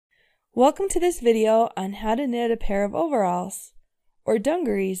Welcome to this video on how to knit a pair of overalls, or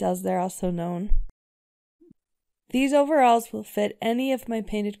dungarees as they're also known. These overalls will fit any of my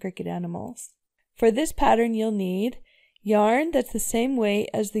painted cricket animals. For this pattern you'll need yarn that's the same weight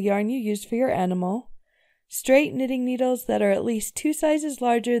as the yarn you used for your animal, straight knitting needles that are at least 2 sizes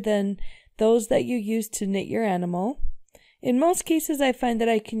larger than those that you used to knit your animal. In most cases I find that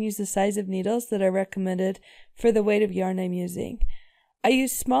I can use the size of needles that are recommended for the weight of yarn I'm using. I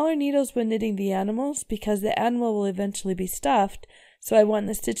use smaller needles when knitting the animals because the animal will eventually be stuffed, so I want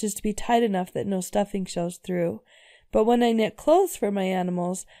the stitches to be tight enough that no stuffing shows through. But when I knit clothes for my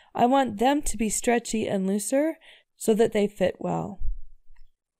animals, I want them to be stretchy and looser so that they fit well.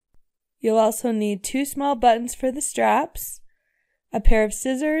 You'll also need 2 small buttons for the straps, a pair of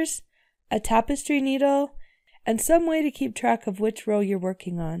scissors, a tapestry needle, and some way to keep track of which row you're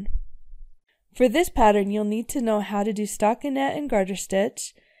working on. For this pattern, you'll need to know how to do stockinette and garter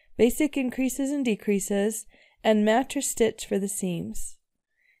stitch, basic increases and decreases, and mattress stitch for the seams.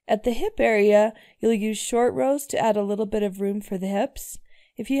 At the hip area, you'll use short rows to add a little bit of room for the hips.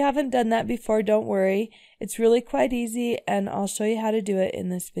 If you haven't done that before, don't worry. It's really quite easy, and I'll show you how to do it in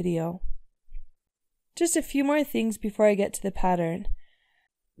this video. Just a few more things before I get to the pattern.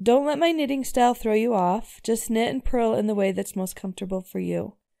 Don't let my knitting style throw you off. Just knit and purl in the way that's most comfortable for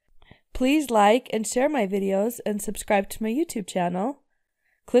you. Please like and share my videos and subscribe to my YouTube channel.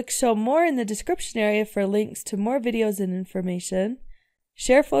 Click Show More in the description area for links to more videos and information.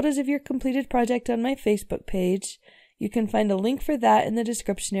 Share photos of your completed project on my Facebook page. You can find a link for that in the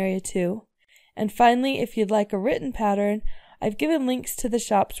description area too. And finally, if you'd like a written pattern, I've given links to the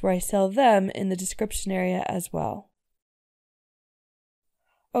shops where I sell them in the description area as well.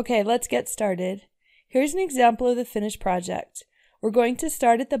 Okay, let's get started. Here's an example of the finished project. We're going to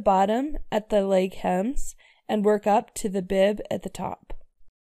start at the bottom at the leg hems and work up to the bib at the top.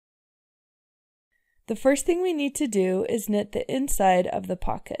 The first thing we need to do is knit the inside of the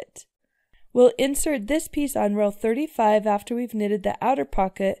pocket. We'll insert this piece on row 35 after we've knitted the outer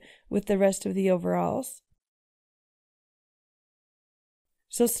pocket with the rest of the overalls.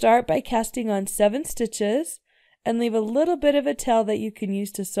 So start by casting on 7 stitches and leave a little bit of a tail that you can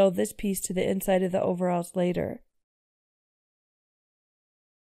use to sew this piece to the inside of the overalls later.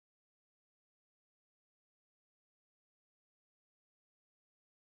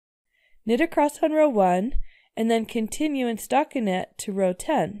 Knit across on row 1 and then continue in stockinette to row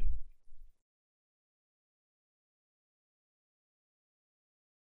 10.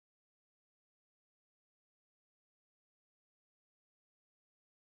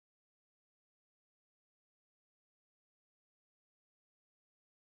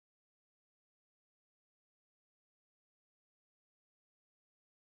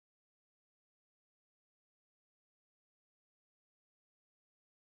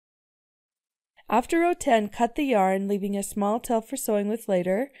 After row 10, cut the yarn, leaving a small tail for sewing with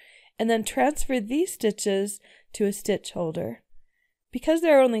later, and then transfer these stitches to a stitch holder. Because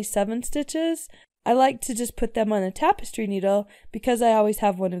there are only 7 stitches, I like to just put them on a tapestry needle because I always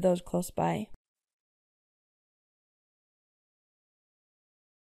have one of those close by.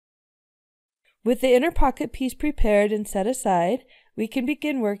 With the inner pocket piece prepared and set aside, we can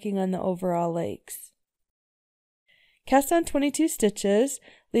begin working on the overall legs. Cast on 22 stitches,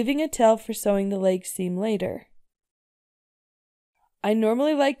 leaving a tail for sewing the leg seam later. I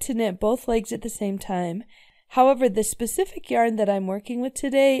normally like to knit both legs at the same time. However, the specific yarn that I'm working with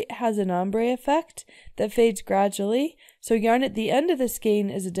today has an ombre effect that fades gradually, so yarn at the end of the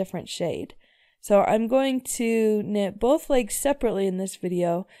skein is a different shade. So I'm going to knit both legs separately in this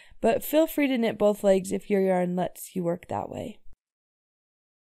video, but feel free to knit both legs if your yarn lets you work that way.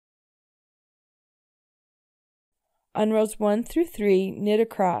 On rows 1 through 3, knit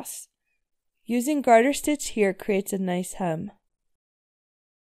across. Using garter stitch here creates a nice hem.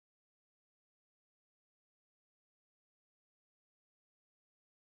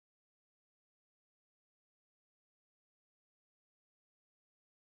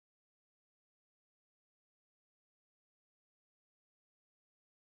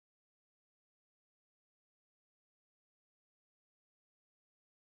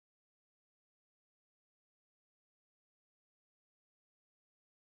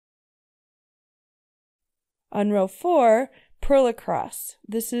 On row 4, purl across.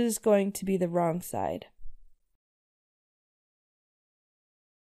 This is going to be the wrong side.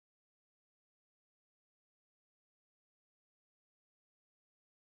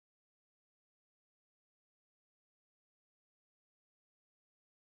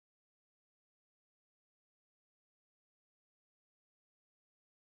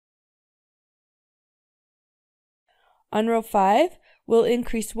 On row 5, we'll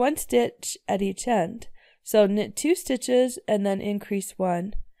increase 1 stitch at each end. So knit 2 stitches and then increase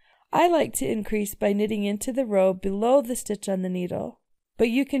 1. I like to increase by knitting into the row below the stitch on the needle, but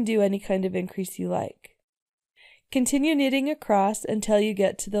you can do any kind of increase you like. Continue knitting across until you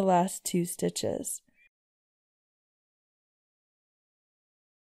get to the last 2 stitches.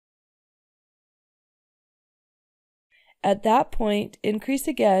 At that point, increase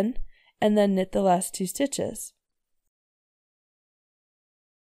again and then knit the last 2 stitches.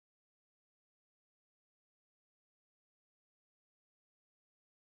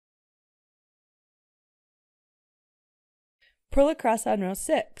 Purl across on row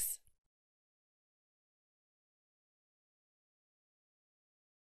 6.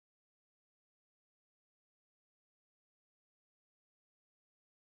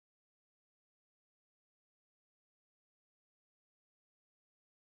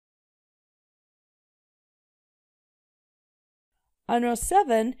 On row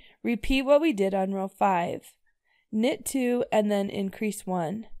 7, repeat what we did on row 5. Knit 2 and then increase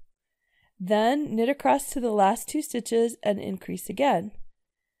 1. Then knit across to the last 2 stitches and increase again.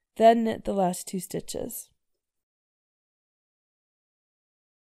 Then knit the last 2 stitches.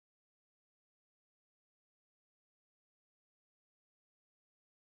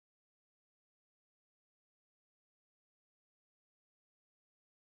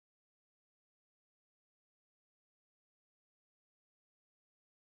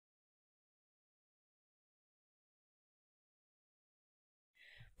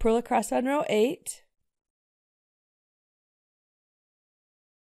 Purl across on row 8.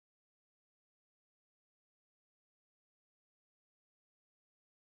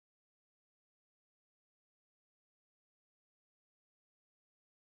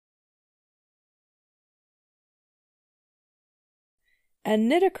 And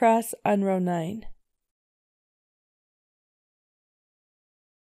knit across on row 9.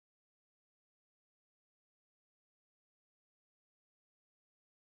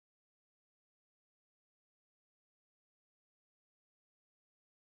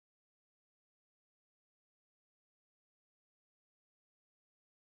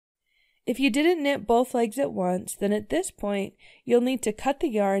 If you didn't knit both legs at once, then at this point, you'll need to cut the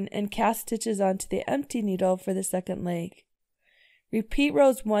yarn and cast stitches onto the empty needle for the second leg. Repeat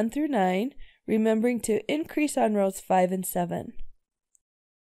rows 1 through 9, remembering to increase on rows 5 and 7.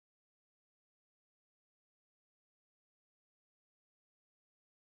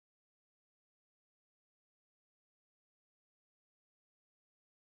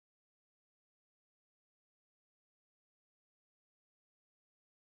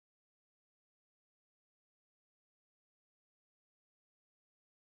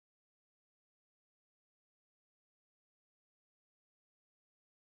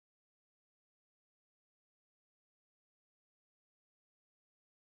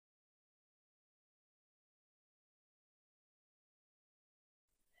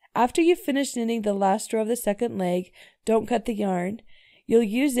 After you've finished knitting the last row of the second leg, don't cut the yarn. You'll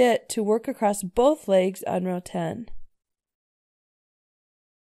use it to work across both legs on row 10.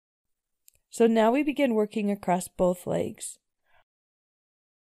 So now we begin working across both legs.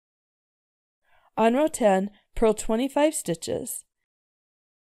 On row 10, purl 25 stitches.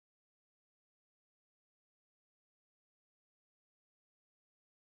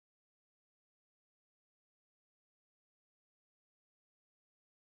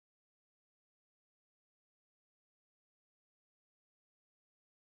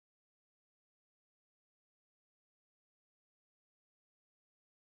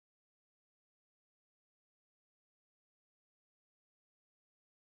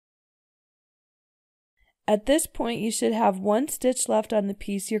 At this point, you should have 1 stitch left on the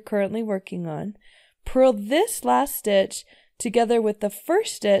piece you're currently working on. Purl this last stitch together with the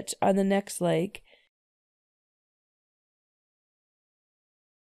first stitch on the next leg.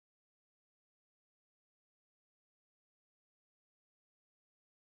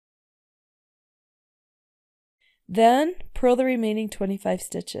 Then purl the remaining 25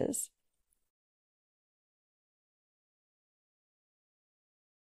 stitches.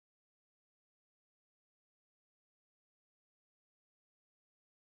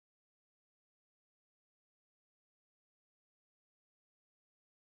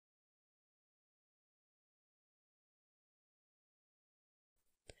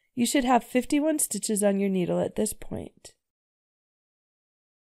 You should have 51 stitches on your needle at this point.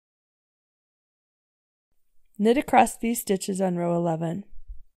 Knit across these stitches on row 11.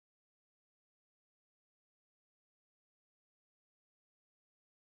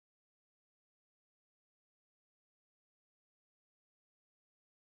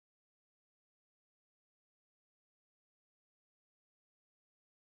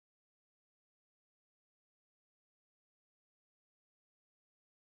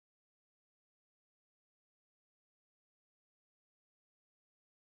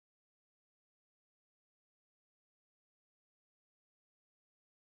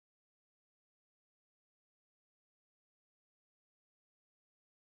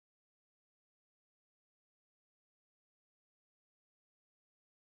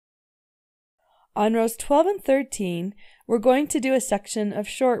 On rows 12 and 13, we're going to do a section of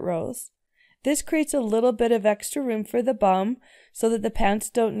short rows. This creates a little bit of extra room for the bum so that the pants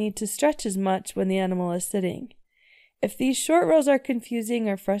don't need to stretch as much when the animal is sitting. If these short rows are confusing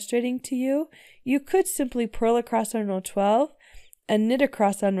or frustrating to you, you could simply purl across on row 12 and knit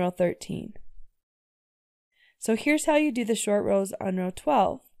across on row 13. So here's how you do the short rows on row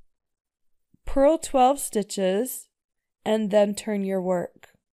 12. Purl 12 stitches and then turn your work.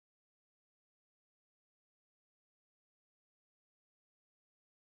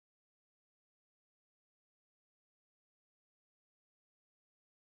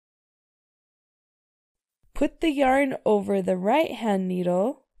 Put the yarn over the right hand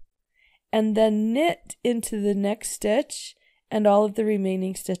needle and then knit into the next stitch and all of the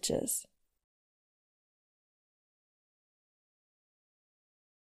remaining stitches.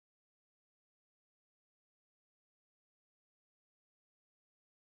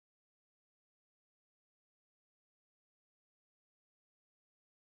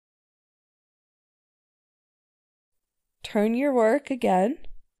 Turn your work again,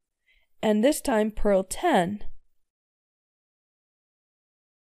 and this time purl 10.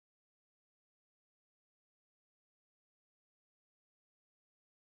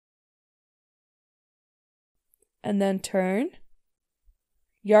 And then turn,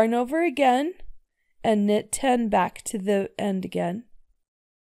 yarn over again, and knit 10 back to the end again.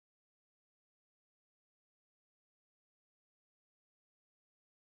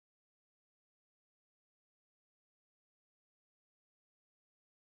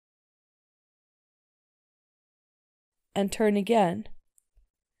 And turn again.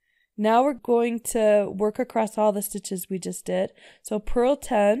 Now we're going to work across all the stitches we just did. So purl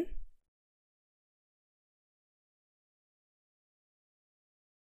 10,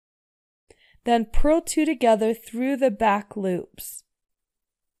 then purl 2 together through the back loops.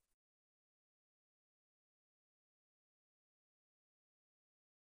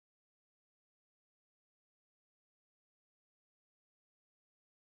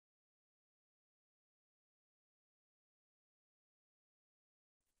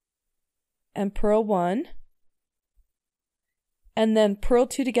 And purl 1, and then purl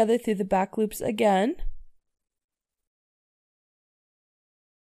 2 together through the back loops again,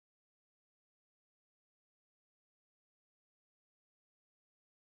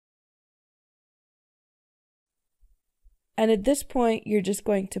 and at this point you're just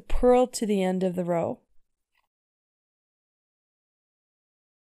going to purl to the end of the row.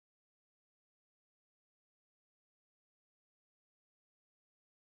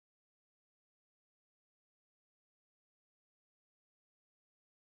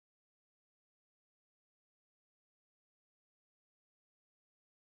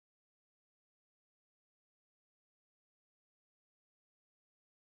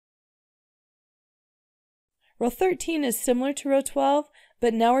 Row 13 is similar to row 12,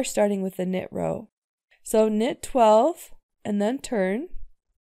 but now we're starting with the knit row. So knit 12 and then turn.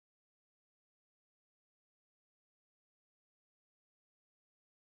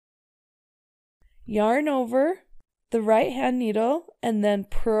 Yarn over the right hand needle and then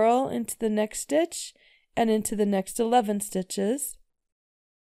purl into the next stitch and into the next 11 stitches.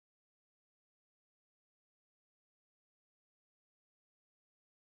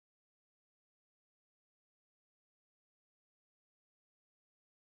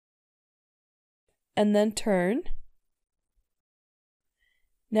 And then turn.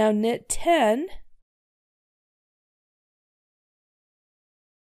 Now knit 10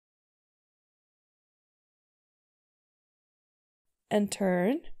 and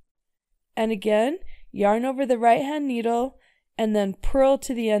turn, and again yarn over the right hand needle and then purl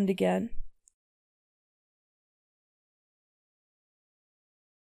to the end again.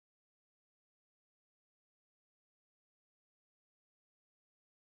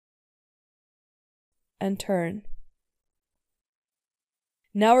 And turn.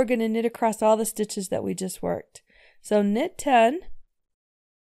 Now we're going to knit across all the stitches that we just worked. So knit 10,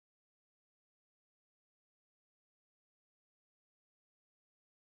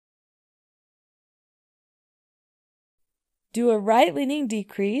 do a right leaning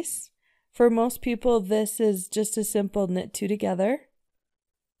decrease. For most people this is just a simple knit 2 together.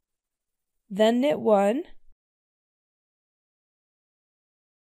 Then knit 1.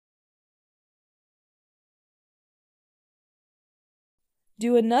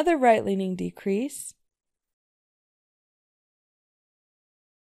 Do another right leaning decrease.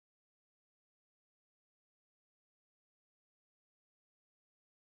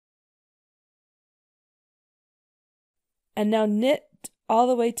 And now knit all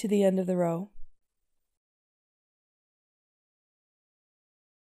the way to the end of the row.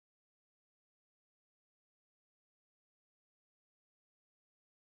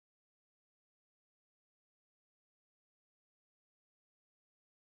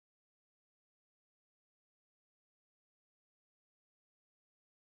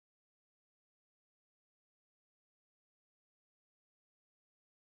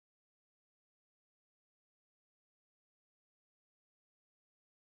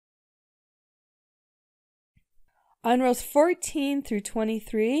 On rows 14 through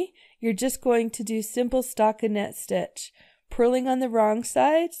 23, you're just going to do simple stockinette stitch, purling on the wrong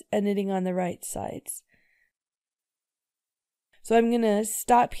sides and knitting on the right sides. So I'm going to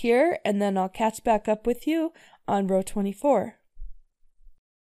stop here and then I'll catch back up with you on row 24.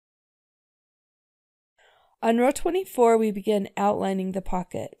 On row 24, we begin outlining the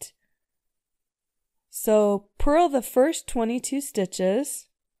pocket. So purl the first 22 stitches.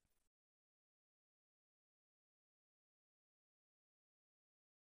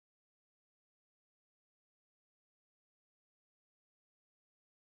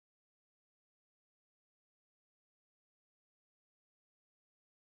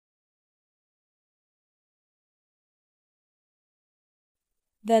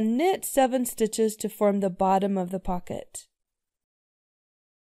 Then knit 7 stitches to form the bottom of the pocket.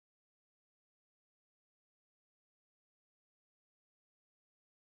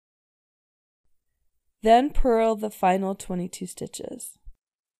 Then purl the final 22 stitches.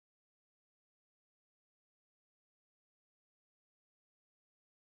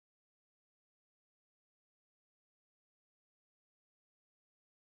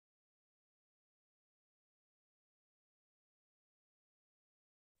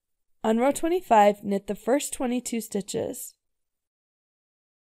 On row 25, knit the first 22 stitches.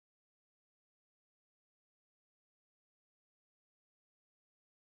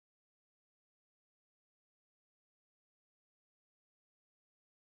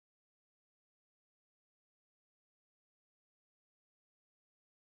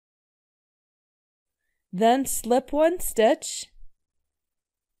 Then slip 1 stitch,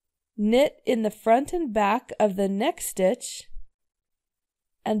 knit in the front and back of the next stitch,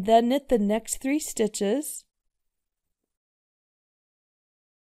 and then knit the next 3 stitches.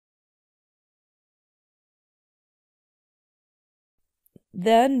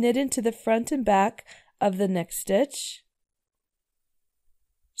 Then knit into the front and back of the next stitch,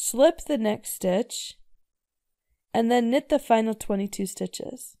 slip the next stitch, and then knit the final 22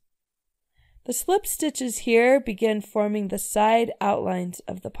 stitches. The slip stitches here begin forming the side outlines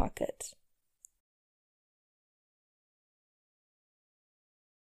of the pocket.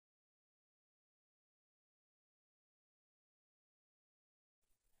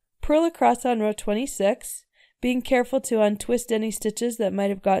 Purl across on row 26, being careful to untwist any stitches that might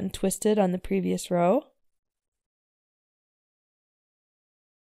have gotten twisted on the previous row.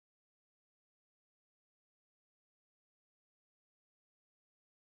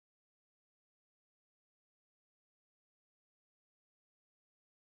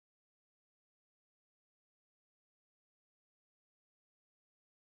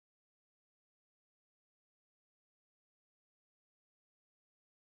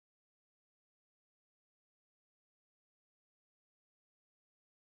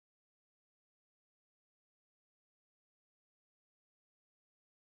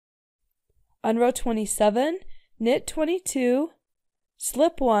 On row 27, knit 22,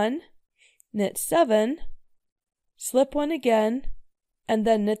 slip 1, knit 7, slip 1 again, and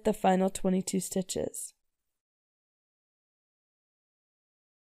then knit the final 22 stitches.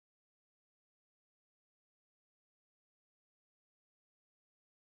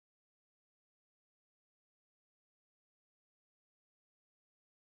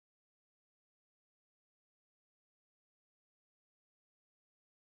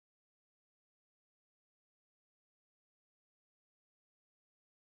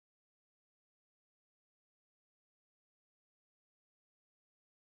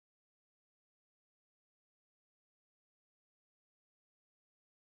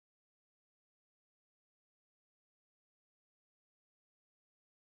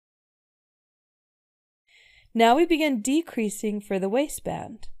 Now we begin decreasing for the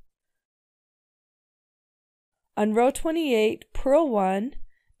waistband. On row 28, purl 1,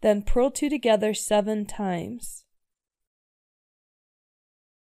 then purl 2 together 7 times.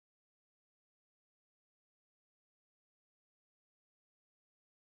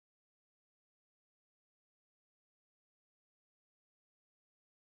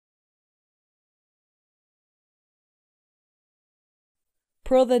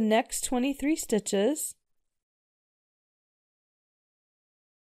 Purl the next 23 stitches.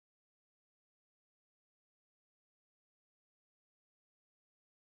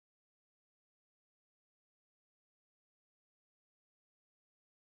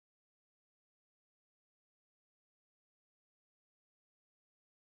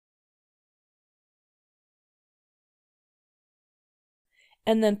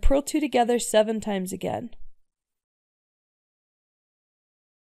 And then purl 2 together 7 times again.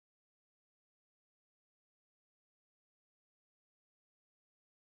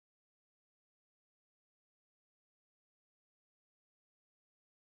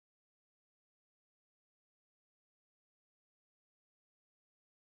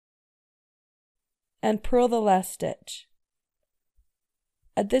 and purl the last stitch.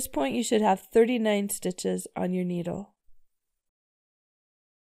 At this point you should have 39 stitches on your needle.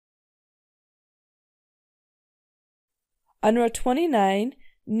 On row 29,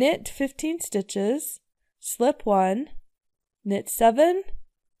 knit 15 stitches, slip 1, knit 7,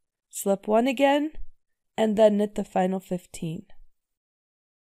 slip 1 again, and then knit the final 15.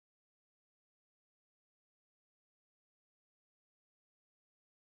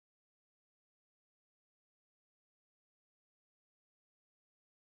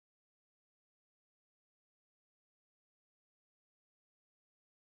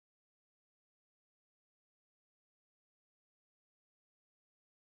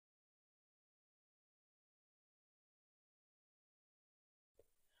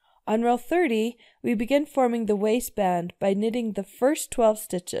 On row 30, we begin forming the waistband by knitting the first 12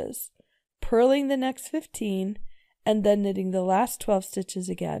 stitches, purling the next 15, and then knitting the last 12 stitches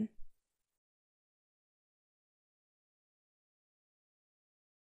again.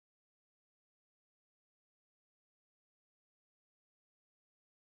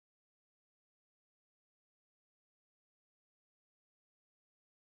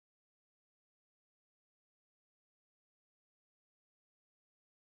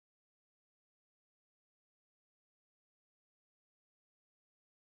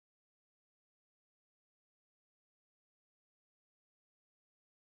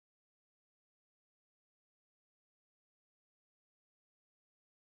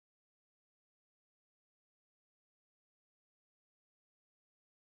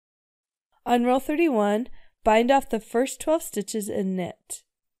 On row 31, bind off the first 12 stitches and knit.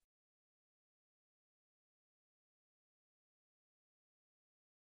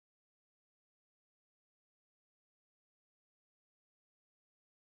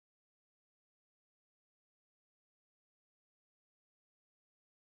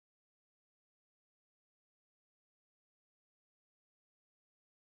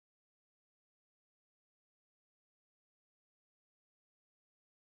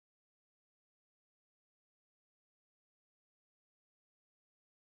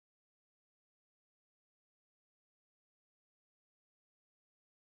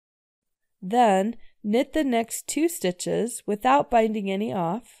 Then, knit the next 2 stitches without binding any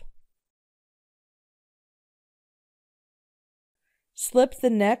off. Slip the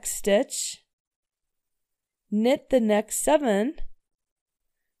next stitch, knit the next 7,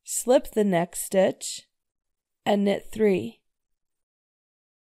 slip the next stitch, and knit 3.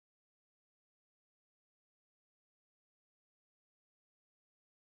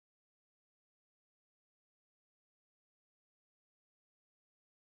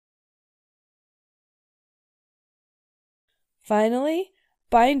 Finally,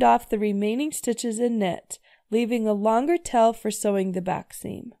 bind off the remaining stitches and knit, leaving a longer tail for sewing the back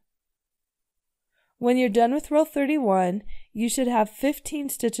seam. When you're done with row 31, you should have 15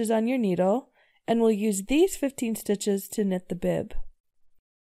 stitches on your needle, and we'll use these 15 stitches to knit the bib.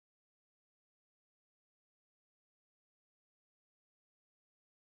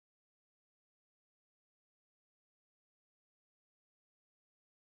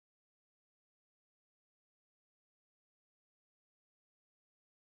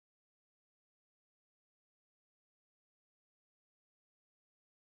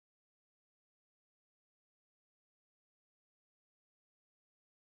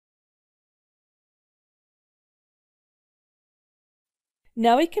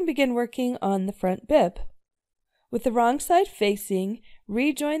 Now we can begin working on the front bib. With the wrong side facing,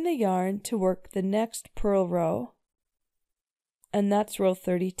 rejoin the yarn to work the next purl row, and that's row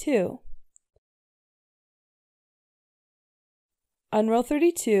 32. On row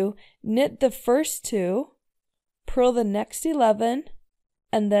 32, knit the first 2, purl the next 11,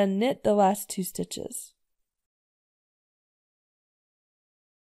 and then knit the last 2 stitches.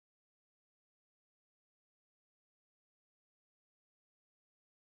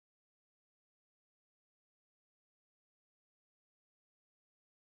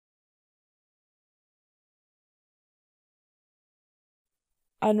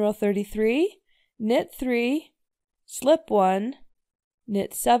 On row 33, knit 3, slip 1,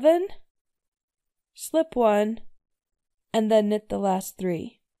 knit 7, slip 1, and then knit the last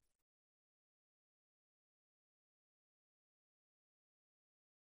 3.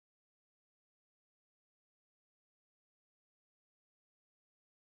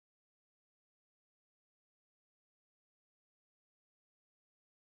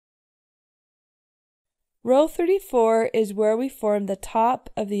 Row 34 is where we form the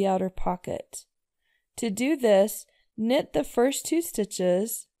top of the outer pocket. To do this, knit the first 2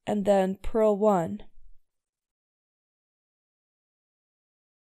 stitches and then purl 1.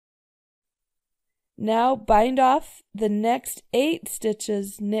 Now bind off the next 8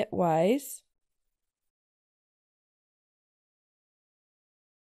 stitches knitwise.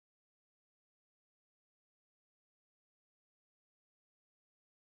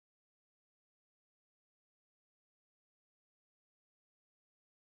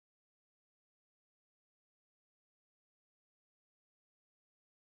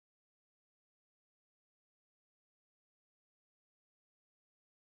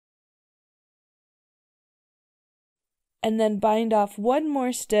 And then bind off one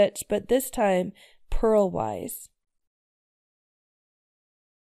more stitch, but this time purlwise.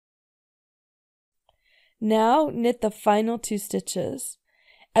 Now knit the final 2 stitches.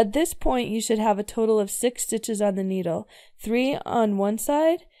 At this point you should have a total of 6 stitches on the needle, 3 on one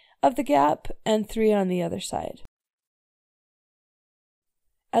side of the gap and 3 on the other side.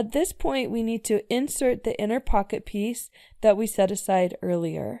 At this point we need to insert the inner pocket piece that we set aside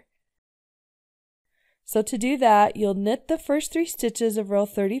earlier. So to do that, you'll knit the first 3 stitches of row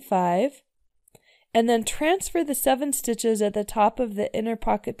 35 and then transfer the 7 stitches at the top of the inner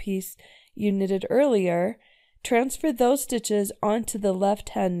pocket piece you knitted earlier. Transfer those stitches onto the left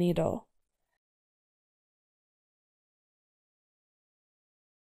hand needle.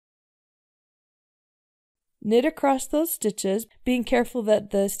 Knit across those stitches, being careful that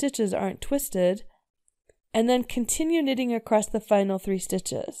the stitches aren't twisted, and then continue knitting across the final 3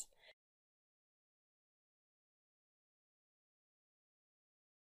 stitches.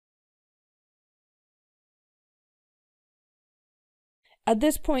 At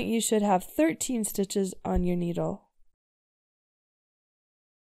this point you should have 13 stitches on your needle.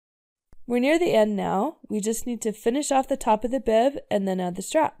 We're near the end now. We just need to finish off the top of the bib and then add the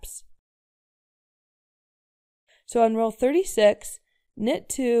straps. So on row 36, knit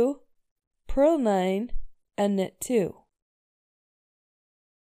 2, purl 9, and knit 2.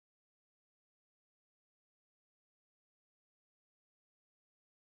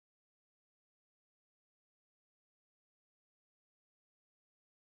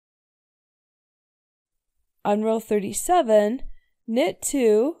 On row 37, knit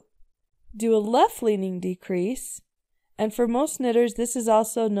 2, do a left leaning decrease, and for most knitters this is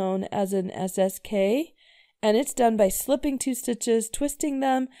also known as an SSK, and it's done by slipping 2 stitches, twisting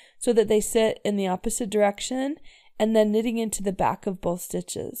them so that they sit in the opposite direction, and then knitting into the back of both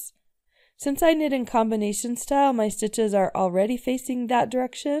stitches. Since I knit in combination style, my stitches are already facing that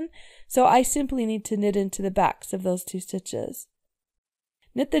direction, so I simply need to knit into the backs of those 2 stitches.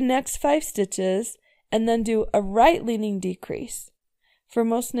 Knit the next 5 stitches, and then do a right leaning decrease. For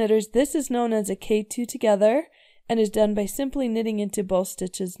most knitters, this is known as a K2 together and is done by simply knitting into both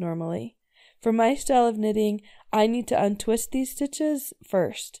stitches normally. For my style of knitting, I need to untwist these stitches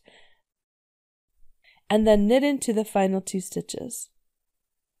first and then knit into the final 2 stitches.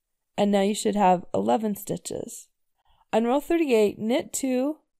 And now you should have 11 stitches. On row 38, knit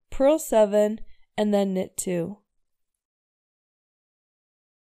 2, purl 7, and then knit 2.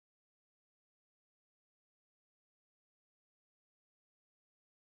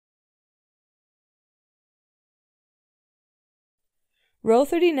 Row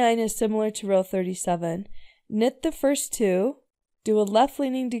 39 is similar to row 37. Knit the first 2, do a left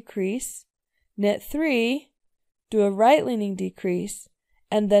leaning decrease, knit 3, do a right leaning decrease,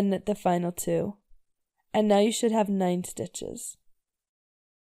 and then knit the final 2. And now you should have 9 stitches.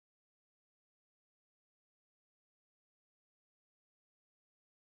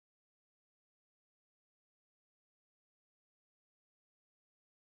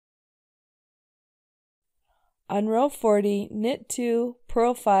 On row 40, knit 2,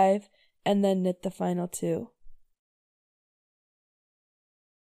 purl 5, and then knit the final 2.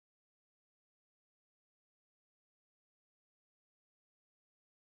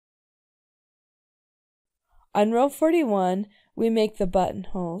 On row 41, we make the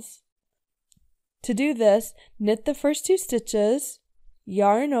buttonholes. To do this, knit the first 2 stitches,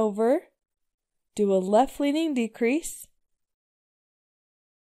 yarn over, do a left leaning decrease,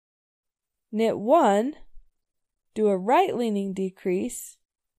 knit 1, do a right leaning decrease,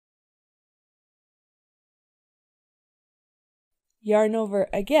 yarn over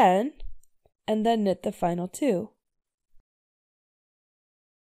again, and then knit the final 2.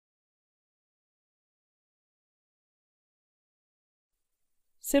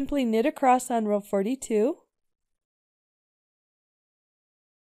 Simply knit across on row 42.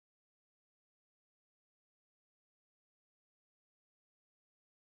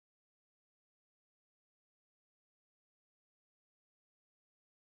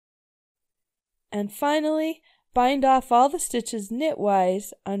 And finally, bind off all the stitches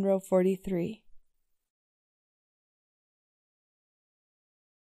knitwise on row 43.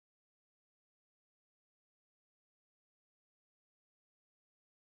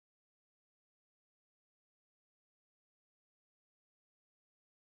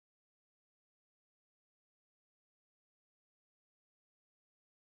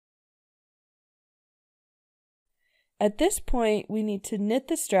 At this point, we need to knit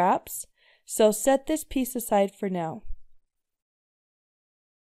the straps, so set this piece aside for now.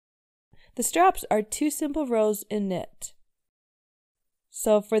 The straps are 2 simple rows in knit.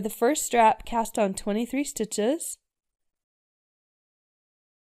 So for the first strap, cast on 23 stitches.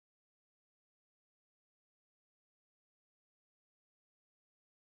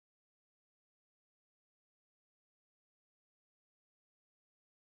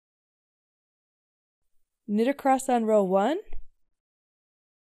 Knit across on row 1.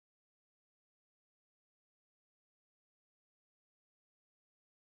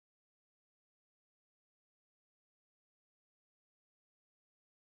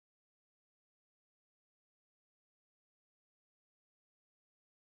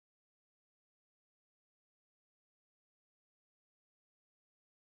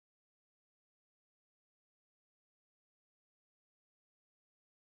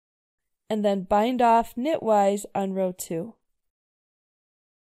 And then bind off knitwise on row 2.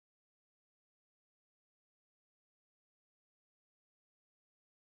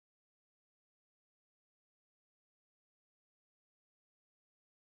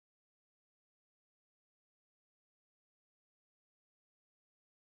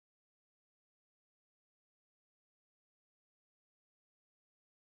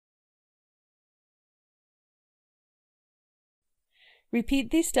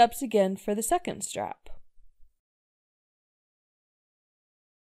 Repeat these steps again for the second strap.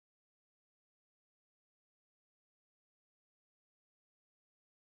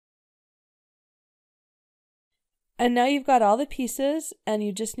 And now you've got all the pieces and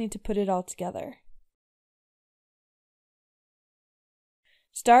you just need to put it all together.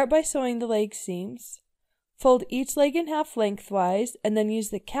 Start by sewing the leg seams. Fold each leg in half lengthwise and then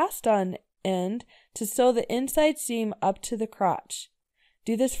use the cast on end to sew the inside seam up to the crotch.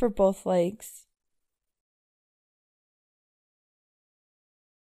 Do this for both legs.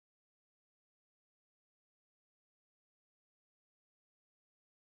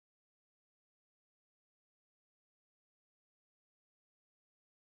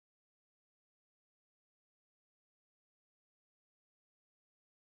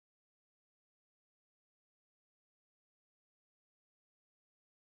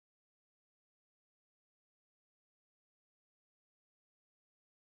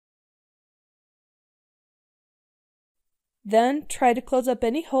 Then try to close up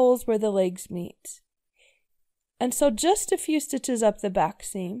any holes where the legs meet. And sew just a few stitches up the back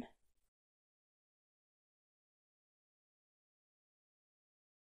seam.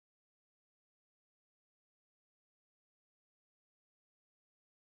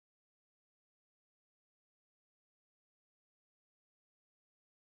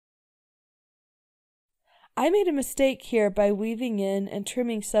 I made a mistake here by weaving in and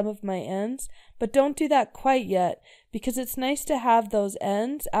trimming some of my ends, but don't do that quite yet because it's nice to have those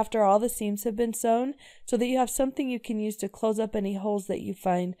ends after all the seams have been sewn so that you have something you can use to close up any holes that you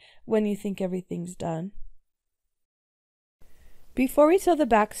find when you think everything's done. Before we sew the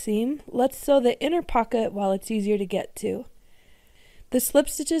back seam, let's sew the inner pocket while it's easier to get to. The slip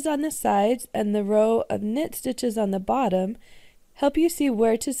stitches on the sides and the row of knit stitches on the bottom help you see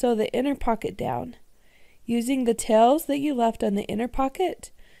where to sew the inner pocket down. Using the tails that you left on the inner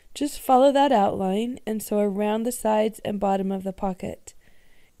pocket, just follow that outline and sew around the sides and bottom of the pocket.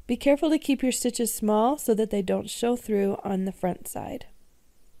 Be careful to keep your stitches small so that they don't show through on the front side.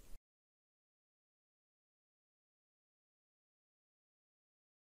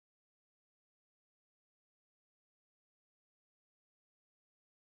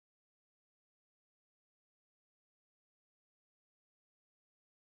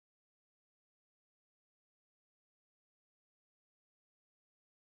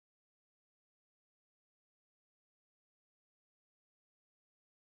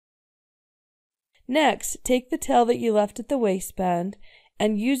 Next, take the tail that you left at the waistband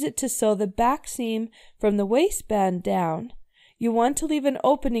and use it to sew the back seam from the waistband down. You want to leave an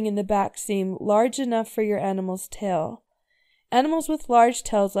opening in the back seam large enough for your animal's tail. Animals with large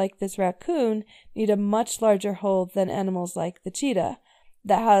tails like this raccoon need a much larger hole than animals like the cheetah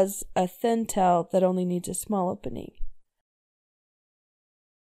that has a thin tail that only needs a small opening.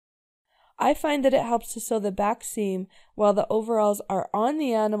 I find that it helps to sew the back seam while the overalls are on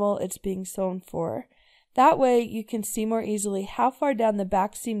the animal it's being sewn for. That way you can see more easily how far down the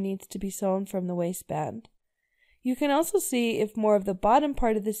back seam needs to be sewn from the waistband. You can also see if more of the bottom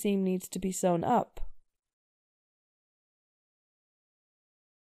part of the seam needs to be sewn up.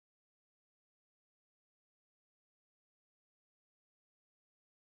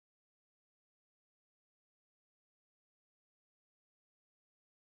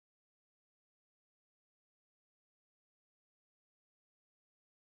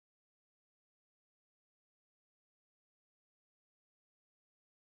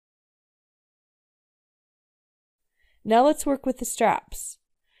 Now let's work with the straps.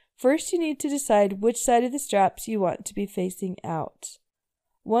 First, you need to decide which side of the straps you want to be facing out.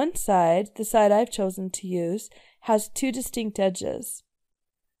 One side, the side I've chosen to use, has two distinct edges.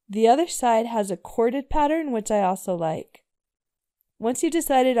 The other side has a corded pattern, which I also like. Once you've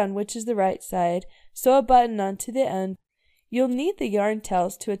decided on which is the right side, sew a button onto the end. You'll need the yarn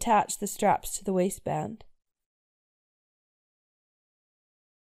tails to attach the straps to the waistband.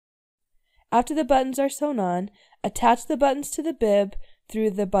 After the buttons are sewn on, attach the buttons to the bib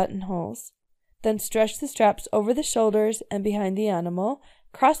through the buttonholes. Then stretch the straps over the shoulders and behind the animal,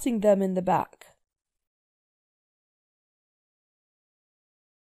 crossing them in the back.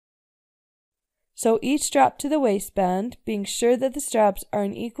 Sew each strap to the waistband, being sure that the straps are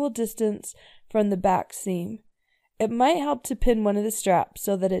an equal distance from the back seam. It might help to pin one of the straps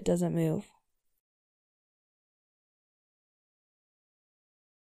so that it doesn't move.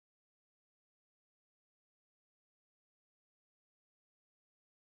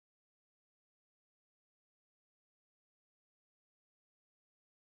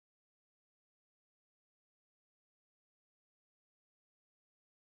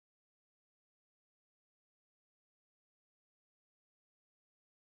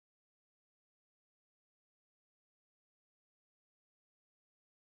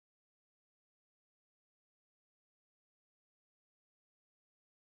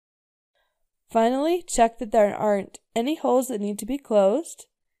 Finally, check that there aren't any holes that need to be closed,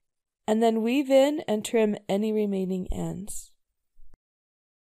 and then weave in and trim any remaining ends.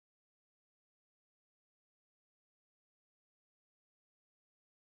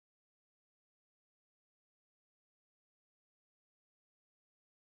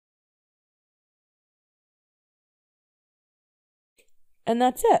 And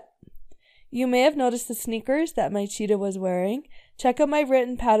that's it. You may have noticed the sneakers that my cheetah was wearing. Check out my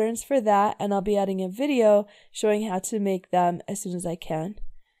written patterns for that, and I'll be adding a video showing how to make them as soon as I can.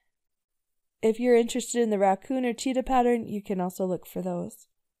 If you're interested in the raccoon or cheetah pattern, you can also look for those.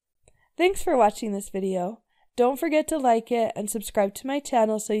 Thanks for watching this video. Don't forget to like it and subscribe to my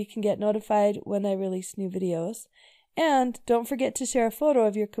channel so you can get notified when I release new videos. And don't forget to share a photo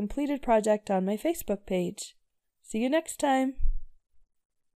of your completed project on my Facebook page. See you next time!